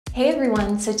Hey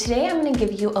everyone, so today I'm going to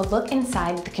give you a look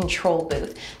inside the control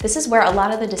booth. This is where a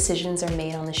lot of the decisions are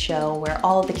made on the show, where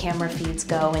all of the camera feeds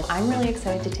go, and I'm really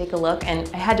excited to take a look,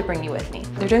 and I had to bring you with me.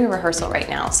 They're doing a rehearsal right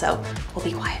now, so we'll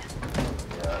be quiet.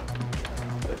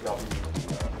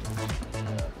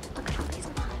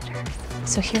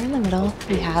 So here in the middle,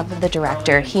 we have the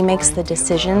director. He makes the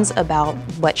decisions about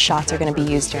what shots are going to be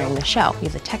used during the show. We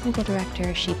have the technical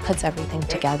director, she puts everything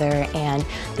together, and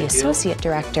the associate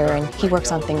director, and he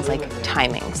works on things like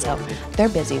timing. So they're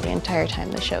busy the entire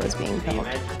time the show is being built.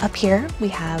 Up here, we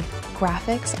have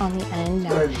graphics on the end.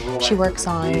 Now, she works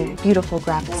on beautiful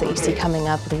graphics that you see coming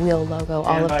up, the wheel logo,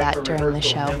 all of that during the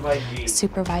show.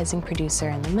 Supervising producer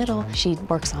in the middle, she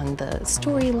works on the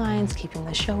storylines, keeping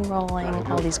the show rolling,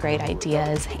 all these great ideas,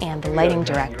 and the lighting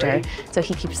director, so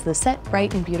he keeps the set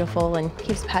bright and beautiful and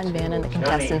keeps Pat and Vanna and the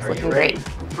contestants looking great.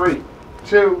 3,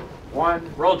 2,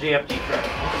 1, roll GFD track.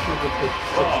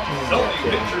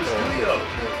 Pictures Studio.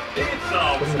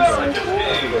 It's America's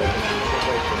Day.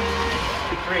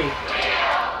 3.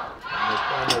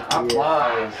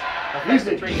 Applause.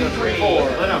 Music. 3, go 3, 4.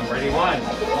 Let them. Ready, 1.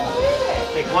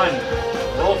 Take 1.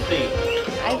 Roll C.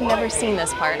 I've never seen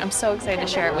this part. I'm so excited to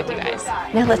share it with you guys.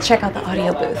 Now let's check out the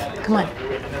audio booth. Come on.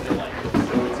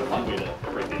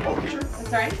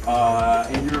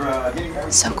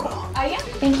 So cool.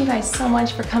 Thank you guys so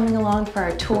much for coming along for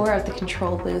our tour of the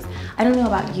control booth. I don't know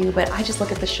about you, but I just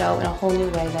look at the show in a whole new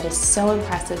way. That is so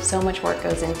impressive. So much work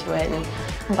goes into it, and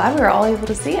I'm glad we were all able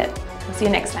to see it. We'll see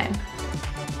you next time.